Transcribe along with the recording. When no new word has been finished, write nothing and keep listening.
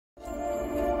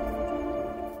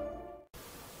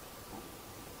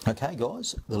Okay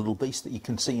guys, the little beast that you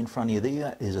can see in front of you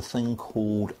there is a thing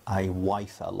called a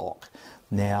wafer lock.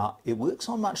 Now it works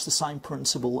on much the same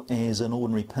principle as an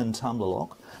ordinary pin tumbler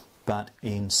lock, but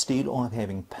instead of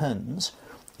having pins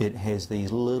it has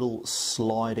these little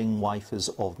sliding wafers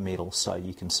of metal. So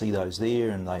you can see those there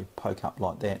and they poke up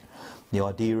like that. The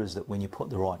idea is that when you put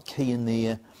the right key in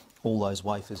there, all those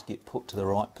wafers get put to the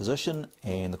right position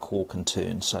and the core can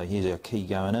turn. So here's our key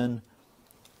going in.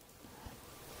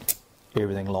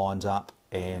 Everything lines up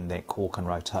and that core can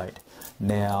rotate.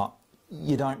 Now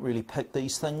you don't really pick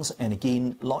these things, and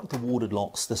again, like the watered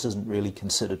locks, this isn't really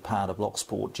considered part of lock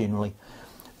sport generally.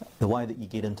 The way that you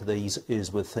get into these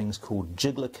is with things called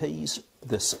jiggler keys.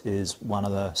 This is one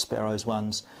of the Sparrow's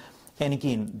ones, and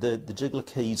again the jiggler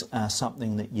keys are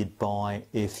something that you'd buy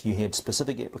if you had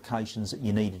specific applications that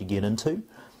you needed to get into.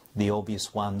 The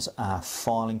obvious ones are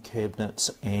filing cabinets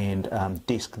and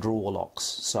desk drawer locks.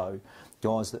 So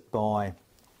guys that buy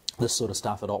this sort of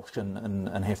stuff at auction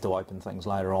and have to open things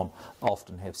later on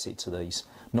often have sets of these.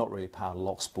 Not really part of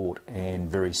lock sport and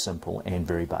very simple and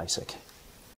very basic.